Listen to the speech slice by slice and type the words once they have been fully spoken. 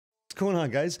going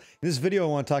on, guys? In this video, I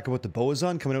want to talk about the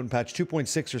Bowazon coming out in patch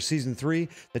 2.6 or season 3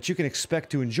 that you can expect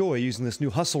to enjoy using this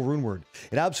new Hustle RUNEWORD.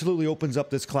 It absolutely opens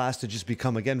up this class to just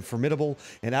become, again, formidable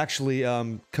and actually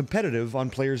competitive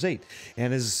on Players 8.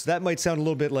 And as that might sound a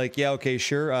little bit like, yeah, okay,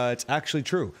 sure, it's actually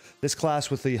true. This class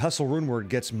with the Hustle RUNEWORD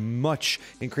gets much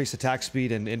increased attack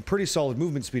speed and pretty solid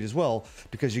movement speed as well,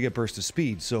 because you get Burst of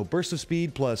Speed. So Burst of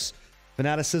Speed plus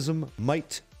Fanaticism,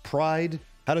 Might, Pride.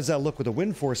 How does that look with a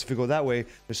Wind Force if you go that way?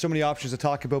 There's so many options to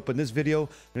talk about, but in this video, I'm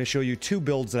going to show you two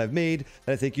builds that I've made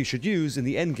that I think you should use in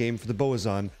the end game for the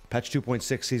Bowazon, patch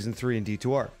 2.6, season 3 in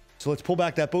D2R. So let's pull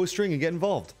back that bowstring and get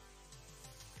involved.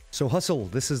 So Hustle,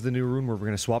 this is the new rune where we're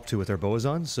going to swap to with our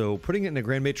Bowazon. So putting it in a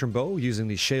Grand Matron bow using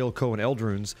the Shale, Ko, and Eld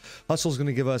runes, Hustle is going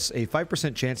to give us a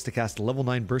 5% chance to cast a level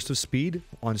 9 Burst of Speed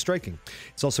on striking.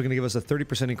 It's also going to give us a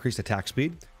 30% increased attack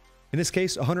speed. In this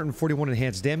case, 141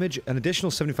 enhanced damage, an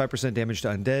additional 75% damage to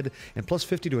undead, and plus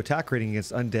 50 to attack rating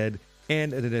against undead,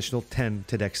 and an additional 10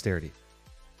 to dexterity.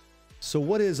 So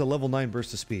what is a level 9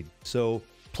 burst of speed? So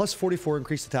plus 44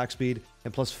 increased attack speed,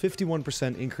 and plus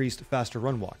 51% increased faster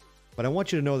run walk. But I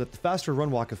want you to know that the faster run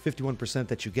walk of 51%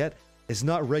 that you get is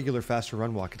not regular faster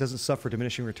run walk. It doesn't suffer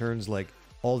diminishing returns like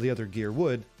all the other gear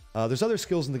would. There's other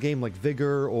skills in the game like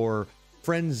Vigor or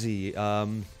Frenzy,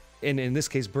 and in this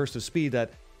case Burst of Speed,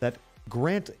 that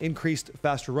grant increased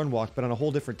faster run walk, but on a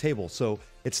whole different table. So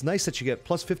it's nice that you get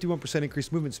plus 51%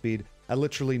 increased movement speed at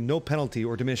literally no penalty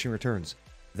or diminishing returns.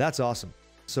 That's awesome.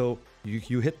 So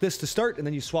you hit this to start, and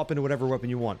then you swap into whatever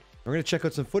weapon you want. We're going to check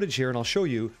out some footage here, and I'll show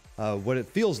you what it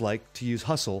feels like to use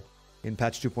Hustle in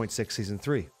patch 2.6 season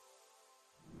 3.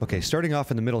 Okay, starting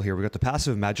off in the middle here, we got the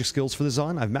passive magic skills for the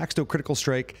Zon. I've maxed out Critical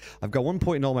Strike. I've got 1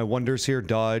 point in all my wonders here: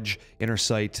 Dodge, Inner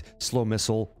Sight, Slow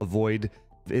Missile, Avoid,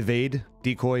 Evade,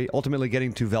 Decoy, ultimately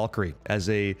getting to Valkyrie. As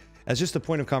just a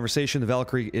point of conversation, the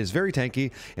Valkyrie is very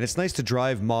tanky, and it's nice to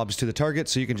drive mobs to the target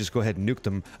so you can just go ahead and nuke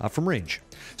them from range.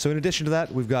 So in addition to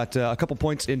that, we've got a couple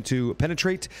points into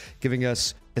Penetrate, giving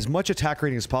us as much attack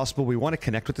rating as possible. We want to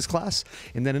connect with this class,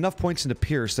 and then enough points into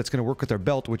Pierce that's going to work with our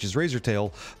belt, which is Razor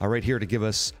Tail, right here to give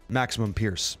us maximum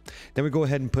Pierce. Then we go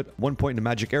ahead and put 1 point into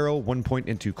Magic Arrow, 1 point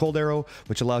into Cold Arrow,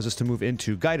 which allows us to move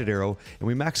into Guided Arrow, and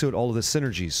we max out all of the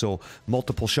synergies. So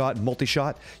multiple shot,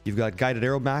 multi-shot, you've got Guided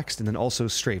Arrow maxed, and then also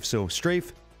Strafe. So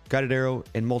Strafe, Guided Arrow,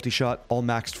 and Multi-Shot all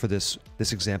maxed for this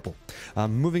example.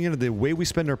 Moving into the way we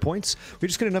spend our points, we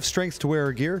just get enough strength to wear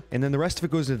our gear, and then the rest of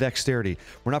it goes into dexterity.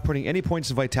 We're not putting any points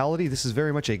in vitality. This is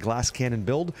very much a glass cannon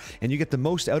build, and you get the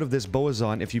most out of this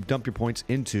Bowazon if you dump your points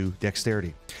into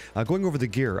dexterity. Going over the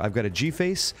gear, I've got a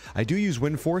G-Face. I do use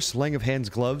Wind Force, Laying of Hands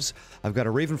gloves. I've got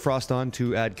a Raven Frost on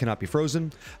to add Cannot Be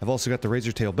Frozen. I've also got the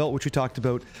Razor Tail belt, which we talked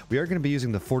about. We are going to be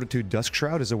using the Fortitude Dusk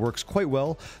Shroud, as it works quite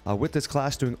well with this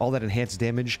class, doing all that enhanced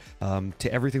damage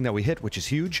to everything that we hit, which is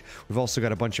huge. We've also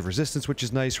got a bunch of resistance, which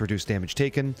is nice, reduced damage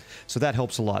taken, so that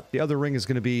helps a lot. The other ring is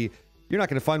going to be, you're not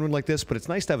going to find one like this, but it's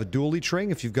nice to have a dual leech ring.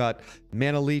 If you've got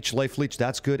mana leech, life leech,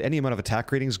 that's good. Any amount of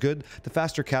attack rating is good. The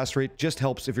faster cast rate just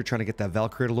helps if you're trying to get that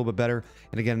Valkyrie a little bit better.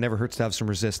 And again, it never hurts to have some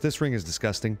resist. This ring is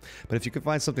disgusting, but if you can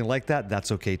find something like that,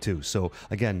 that's okay too. So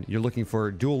again, you're looking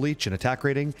for dual leech and attack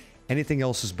rating. Anything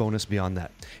else is bonus beyond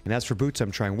that. And as for boots,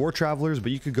 I'm trying War Travelers,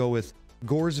 but you could go with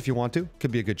Gores if you want to.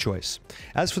 Could be a good choice.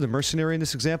 As for the Mercenary in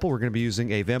this example, we're going to be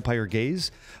using a Vampire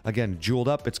Gaze. Again, jeweled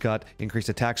up. It's got increased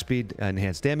attack speed and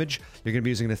enhanced damage. You're going to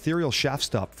be using an Ethereal Shaft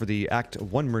Stop for the Act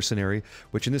 1 Mercenary,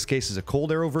 which in this case is a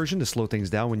Cold Arrow version to slow things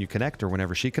down when you connect or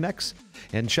whenever she connects.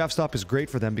 And Shaft Stop is great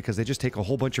for them because they just take a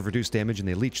whole bunch of reduced damage and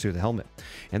they leech through the helmet.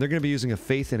 And they're going to be using a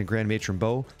Faith and a Grand Matron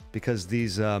bow because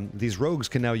these rogues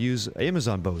can now use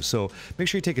Amazon bows. So make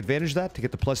sure you take advantage of that to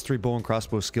get the +3 bow and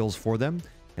crossbow skills for them.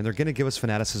 And they're going to give us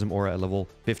Fanaticism Aura at level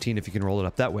 15 if you can roll it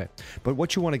up that way. But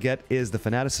what you want to get is the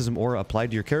Fanaticism Aura applied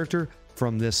to your character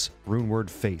from this RUNEWORD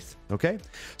Faith. Okay?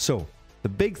 So the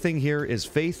big thing here is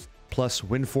Faith plus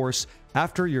Wind Force.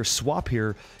 After your swap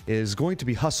here is going to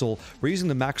be Hustle. We're using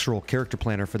the max roll character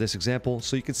planner for this example,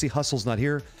 so you can see Hustle's not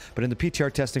here, but in the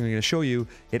PTR testing I'm going to show you,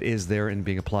 it is there and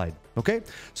being applied. Okay,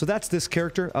 so that's this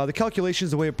character. The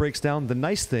calculations, the way it breaks down, the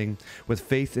nice thing with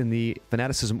Faith in the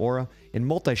Fanaticism Aura, in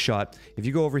multi-shot, if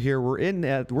you go over here, we're in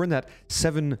that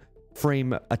 7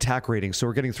 frame attack rating, so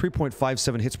we're getting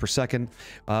 3.57 hits per second,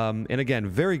 and again,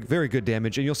 very, very good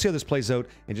damage, and you'll see how this plays out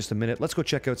in just a minute. Let's go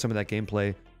check out some of that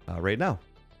gameplay right now.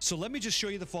 So let me just show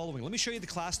you the following. Let me show you the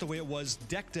class the way it was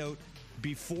decked out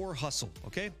before Hustle,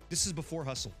 okay? This is before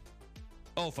Hustle.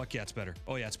 Oh, fuck yeah, it's better.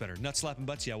 Oh yeah, it's better. Nut slapping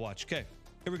butts, yeah, watch. Okay,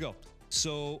 here we go.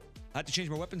 So I had to change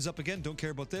my weapons up again. Don't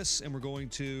care about this, and we're going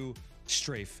to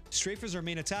Strafe. Strafe is our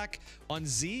main attack. On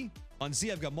Z,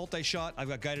 I've got multi-shot, I've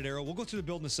got Guided Arrow. We'll go through the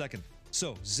build in a second.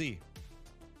 So, Z,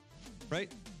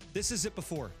 right? This is it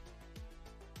before.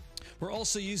 We're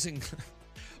also using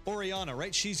Oriana,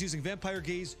 right? She's using Vampire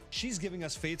Gaze. She's giving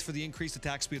us Faith for the increased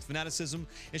attack speed with Fanaticism,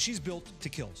 and she's built to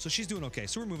kill. So she's doing okay.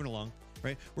 So we're moving along,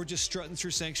 right? We're just strutting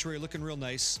through Sanctuary, looking real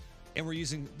nice, and we're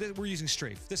using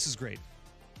Strafe. This is great.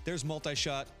 There's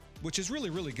multi-shot, which is really,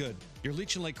 really good. You're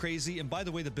leeching like crazy, and by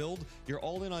the way, the build, you're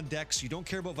all in on Dex. You don't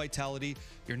care about Vitality.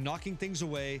 You're knocking things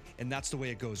away, and that's the way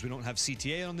it goes. We don't have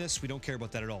CTA on this. We don't care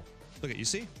about that at all. Look at, you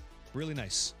see? Really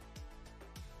nice.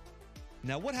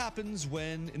 Now, what happens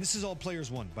when, and this is all players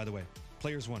 1, by the way.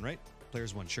 Players 1, right?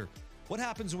 Players 1, sure. What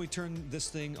happens when we turn this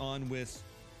thing on with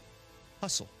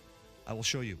Hustle? I will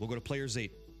show you. We'll go to Players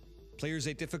 8. Players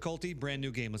 8 difficulty, brand new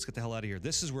game. Let's get the hell out of here.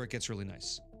 This is where it gets really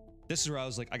nice. This is where I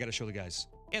was like, I gotta show the guys.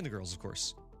 And the girls, of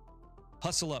course.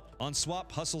 Hustle up. On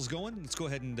swap, Hustle's going. Let's go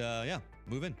ahead and, yeah,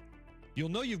 move in. You'll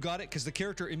know you've got it because the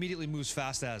character immediately moves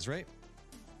fast as, right?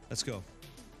 Let's go.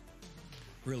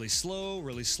 Really slow,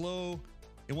 really slow.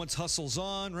 And once Hustle's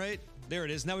on, right? There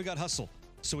it is. Now we got Hustle.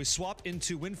 So we swap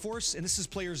into Wind Force, and this is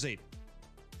Players 8.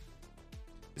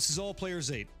 This is all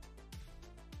Players 8.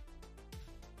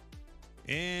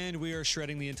 And we are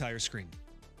shredding the entire screen.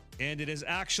 And it is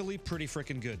actually pretty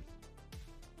freaking good.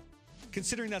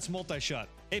 Considering that's multi-shot.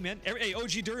 Hey, man. Hey, OG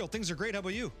Duriel, things are great. How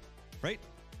about you? Right?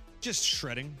 Just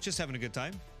shredding. Just having a good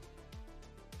time.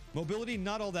 Mobility,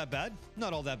 not all that bad.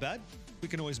 Not all that bad. We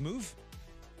can always move.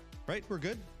 Right? We're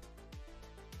good.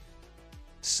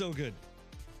 So good.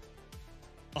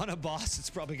 On a boss, it's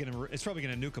probably gonna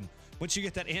nuke him. Once you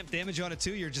get that amp damage on it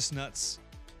too, you're just nuts.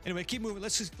 Anyway, keep moving.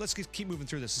 Let's just keep moving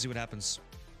through this and see what happens.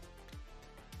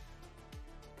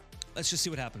 Let's just see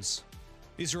what happens.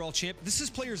 These are all champ. This is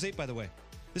Players 8, by the way.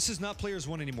 This is not Players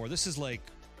 1 anymore. This is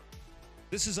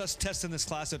us testing this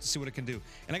class out to see what it can do.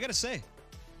 And I gotta say,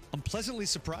 I'm pleasantly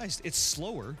surprised. It's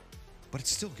slower, but it's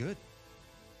still good.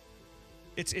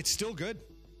 It's still good.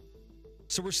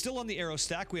 So we're still on the arrow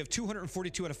stack. We have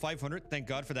 242 out of 500. Thank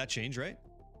God for that change, right?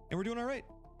 And we're doing all right.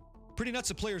 Pretty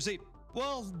nuts at Players 8.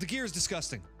 Well, the gear is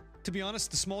disgusting. To be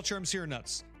honest, the small charms here are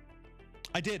nuts.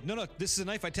 I did. No, this is a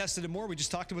knife. I tested it more. We just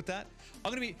talked about that.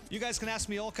 You guys can ask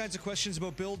me all kinds of questions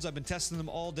about builds. I've been testing them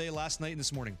all day, last night and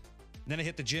this morning. And then I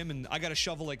hit the gym and I got to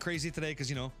shovel like crazy today because,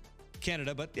 you know,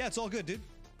 Canada. But yeah, it's all good, dude.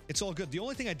 It's all good. The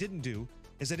only thing I didn't do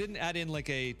is I didn't add in like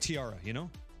a tiara, you know?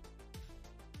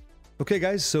 Okay,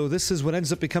 guys, so this is what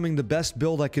ends up becoming the best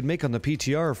build I could make on the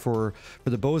PTR for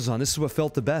the Bowazon. This is what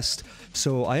felt the best.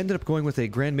 So I ended up going with a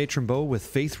Grand Matron bow with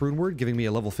Faith RUNEWORD, giving me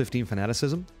a level 15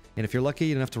 Fanaticism. And if you're lucky,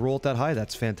 you don't have to roll it that high.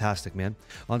 That's fantastic, man.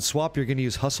 On swap, you're going to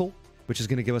use Hustle, which is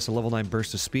going to give us a level 9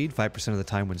 burst of speed, 5% of the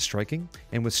time when striking.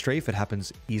 And with Strafe, it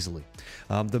happens easily.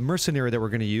 The Mercenary that we're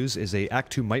going to use is a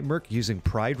Act 2 Might Merc using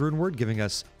Pride RUNEWORD, giving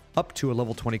us up to a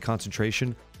level 20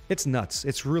 concentration. It's nuts.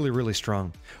 It's really, really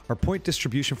strong. Our point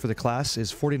distribution for the class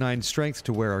is 49 strength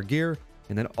to wear our gear,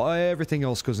 and then everything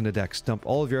else goes into dex. Dump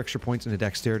all of your extra points into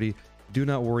dexterity. Do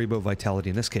not worry about vitality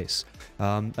in this case.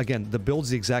 Again, the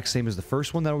build's the exact same as the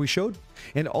first one that we showed,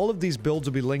 and all of these builds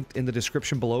will be linked in the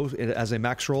description below as a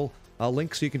max roll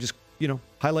link, so you can just, you know,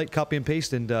 highlight, copy, and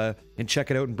paste, and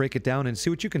check it out and break it down and see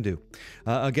what you can do.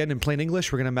 Again, in plain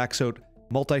English, we're going to max out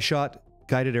multi-shot,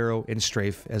 guided arrow, and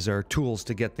strafe as our tools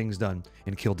to get things done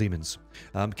and kill demons.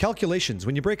 Calculations,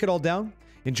 when you break it all down,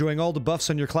 enjoying all the buffs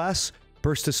on your class,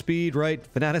 burst of speed, right,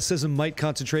 fanaticism, might,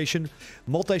 concentration.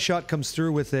 Multi-shot comes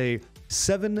through with a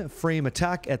 7-frame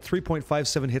attack at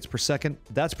 3.57 hits per second.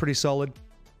 That's pretty solid.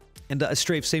 And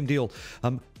strafe, same deal.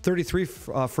 33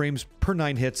 frames per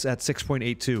 9 hits at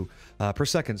 6.82 per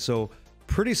second. So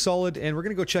pretty solid, and we're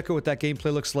going to go check out what that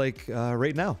gameplay looks like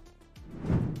right now.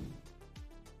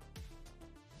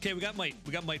 Okay, we got might.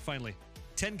 We got might finally.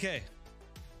 10K.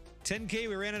 10K,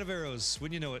 we ran out of arrows.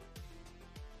 Wouldn't you know it?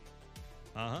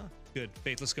 Uh-huh. Good.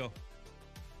 Faith, let's go.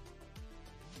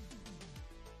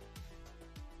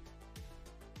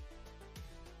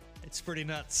 It's pretty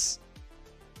nuts.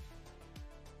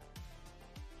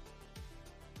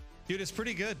 Dude, it's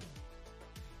pretty good.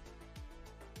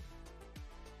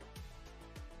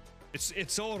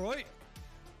 It's all right.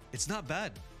 It's not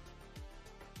bad.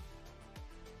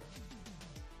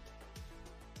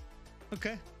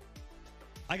 Okay.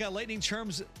 I got lightning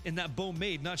charms in that bow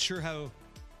made. Not sure how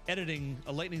editing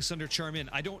a lightning thunder charm in.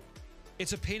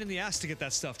 It's a pain in the ass to get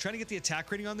that stuff. Trying to get the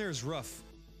attack rating on there is rough.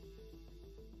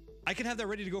 I can have that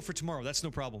ready to go for tomorrow. That's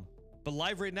no problem. But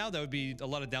live right now, that would be a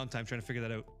lot of downtime trying to figure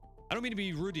that out. I don't mean to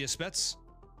be rude to you, Spets.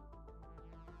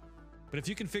 But if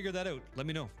you can figure that out, let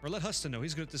me know. Or let Huston know.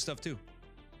 He's good at this stuff too.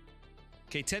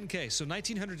 Okay, 10K. So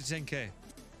 1900 to 10K.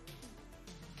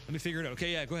 Let me figure it out.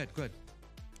 Okay, yeah, go ahead. Go ahead.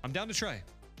 I'm down to try.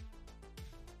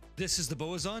 This is the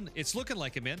Bowazon. It's looking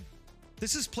like it, man.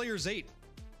 This is Players 8.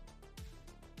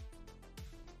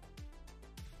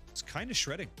 kind of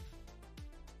shredding.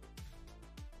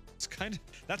 It's kind of...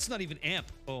 That's not even amp.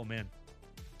 Oh, man.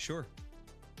 Sure.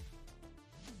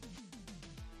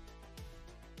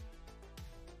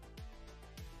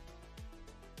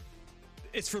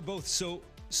 It's for both. So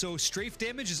strafe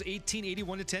damage is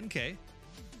 1881 to 10k.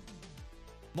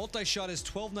 Multi-shot is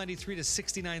 1293 to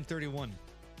 6931.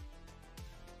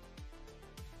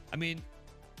 I mean...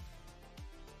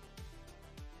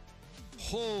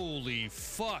 Holy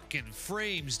fucking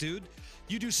frames, dude.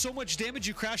 You do so much damage,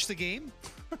 you crash the game?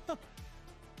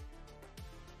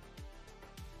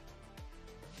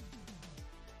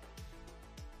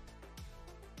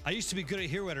 I used to be good at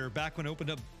Hero Editor back when I opened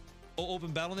up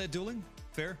Open Battle.net dueling.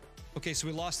 Fair. Okay, so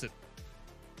we lost it.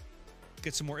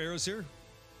 Get some more arrows here.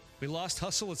 We lost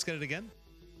Hustle. Let's get it again.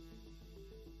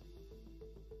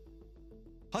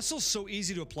 Hustle's so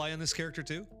easy to apply on this character,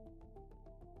 too.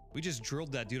 We just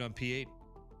drilled that dude on P8.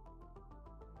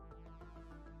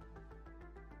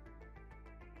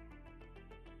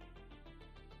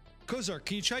 Kozark,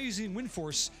 can you try using Wind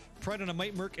Force, Pride on a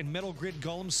Might Merc, and Metal Grid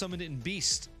Golem summoned in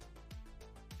Beast?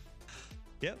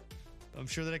 Yep, I'm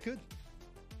sure that I could.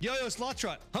 Yo, it's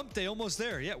Lotrot. Hump Day, almost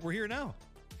there. Yeah, we're here now.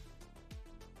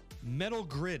 Metal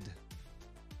Grid.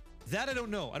 That I don't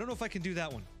know. I don't know if I can do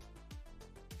that one.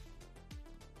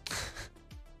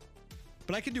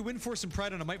 But I can do Wind Force and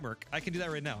Pride on a Might Merc. I can do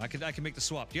that right now. I can make the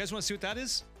swap. Do you guys want to see what that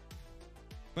is?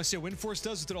 Want to see what Wind Force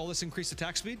does with all this increased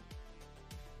attack speed?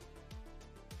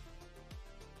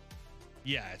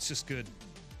 Yeah, it's just good.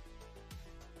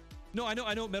 No, I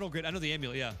know Metal Grid. I know the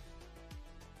amulet, yeah.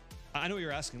 I know what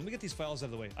you're asking. Let me get these files out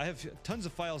of the way. I have tons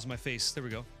of files in my face. There we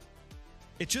go.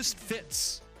 It just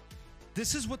fits.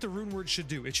 This is what the RUNEWORD should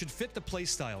do. It should fit the play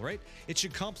style, right? It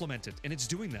should complement it, and it's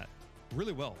doing that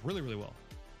really well. Really, really well.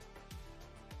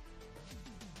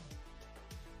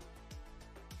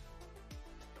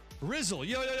 Rizzle,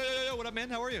 yo, what up, man?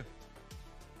 How are you?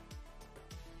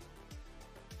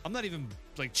 I'm not even,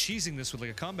 like, cheesing this with, like,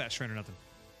 a combat shrine or nothing.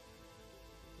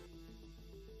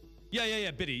 Yeah,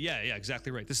 Biddy. Yeah,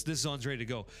 exactly right. This zone's ready to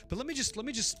go. But let me just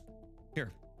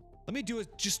here. Let me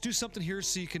just do something here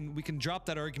so we can drop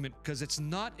that argument, because it's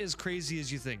not as crazy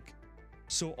as you think.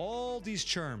 So all these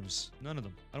charms, none of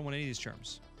them. I don't want any of these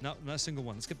charms. Not a single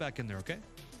one. Let's get back in there, okay?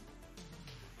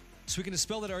 So we can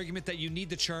dispel that argument that you need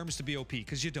the charms to be OP,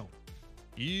 because you don't.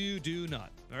 You do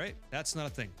not. All right? That's not a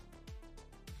thing.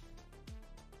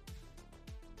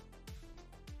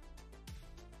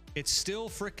 It's still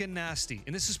frickin' nasty.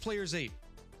 And this is players 8.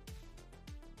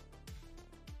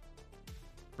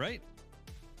 Right?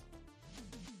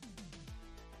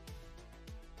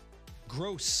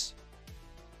 Gross.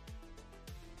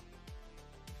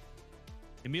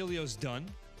 Emilio's done.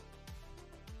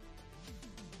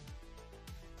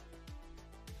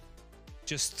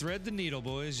 Just thread the needle,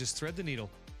 boys. Just thread the needle.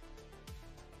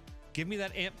 Give me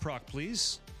that amp proc,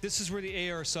 please. This is where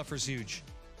the AR suffers huge.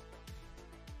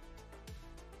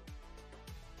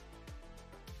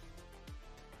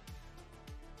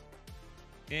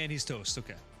 And he's toast.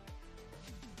 Okay.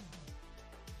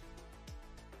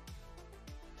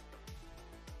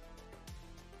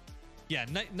 Yeah,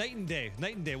 night and day.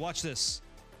 Night and day. Watch this.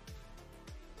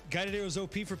 Guided arrows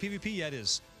OP for PvP? Yeah, it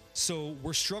is. So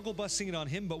we're struggle busting it on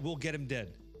him, but we'll get him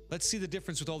dead. Let's see the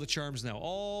difference with all the charms now.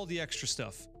 All the extra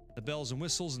stuff. The bells and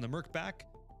whistles and the merc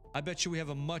back. I bet you we have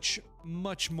a much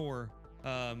more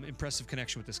impressive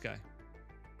connection with this guy.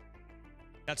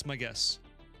 That's my guess.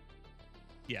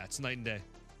 Yeah, it's night and day.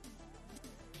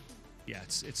 Yeah,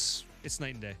 it's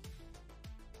night and day.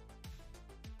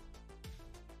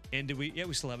 And did we? Yeah,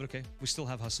 we still have it. Okay, we still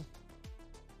have hustle.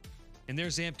 And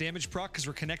there's amp damage proc because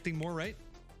we're connecting more, right?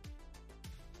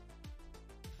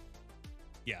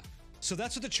 Yeah. So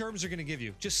that's what the charms are going to give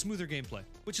you. Just smoother gameplay,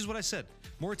 which is what I said.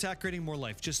 More attack rating, more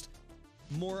life. Just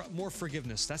more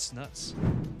forgiveness. That's nuts.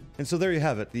 And so there you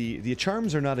have it. The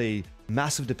charms are not a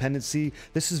massive dependency.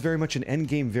 This is very much an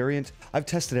endgame variant. I've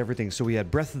tested everything. So we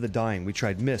had Breath of the Dying. We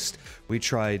tried Mist. We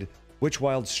tried Witch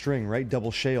Wild String, right?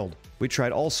 Double Shaled. We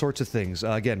tried all sorts of things.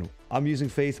 Again, I'm using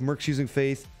Faith. Merc's using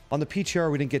Faith. On the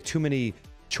PTR, we didn't get too many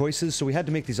choices, so we had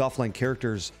to make these offline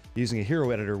characters using a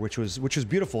hero editor, which was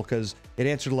beautiful because it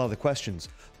answered a lot of the questions.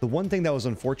 The one thing that was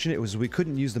unfortunate was we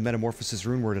couldn't use the Metamorphosis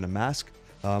RUNEWORD in a mask,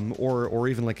 or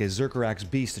even like a Zerkarax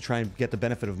Beast to try and get the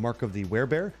benefit of Mark of the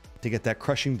Werebear to get that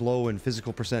crushing blow and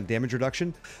physical % damage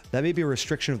reduction. That may be a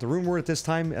restriction of the RUNEWORD at this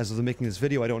time as of the making this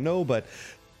video, I don't know, but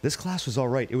this class was all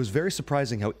right. It was very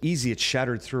surprising how easy it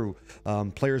shattered through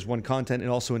Players 1 content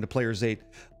and also into Players 8.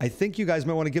 I think you guys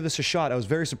might want to give this a shot. I was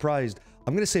very surprised.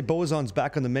 I'm going to say Bowazon's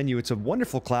back on the menu. It's a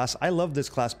wonderful class. I loved this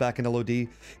class back in LOD,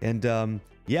 and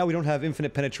Yeah, we don't have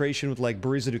infinite penetration with like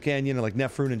Barricade Canyon and like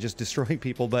Nefrune and just destroying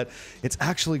people, but it's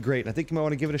actually great. And I think you might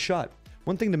want to give it a shot.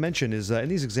 One thing to mention is in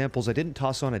these examples, I didn't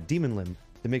toss on a Demon Limb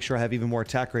to make sure I have even more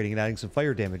attack rating and adding some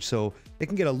fire damage. So it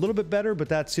can get a little bit better, but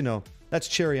that's, you know, that's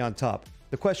cherry on top.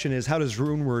 The question is, how does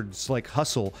RUNEWORD's like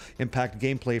hustle impact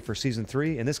gameplay for Season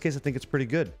 3? In this case, I think it's pretty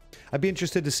good. I'd be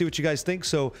interested to see what you guys think,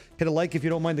 so hit a like if you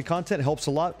don't mind the content. It helps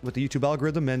a lot with the YouTube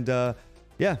algorithm, and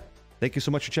yeah, thank you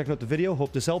so much for checking out the video.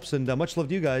 Hope this helps, and much love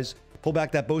to you guys. Pull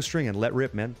back that bowstring and let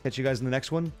rip, man. Catch you guys in the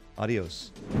next one.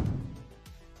 Adios.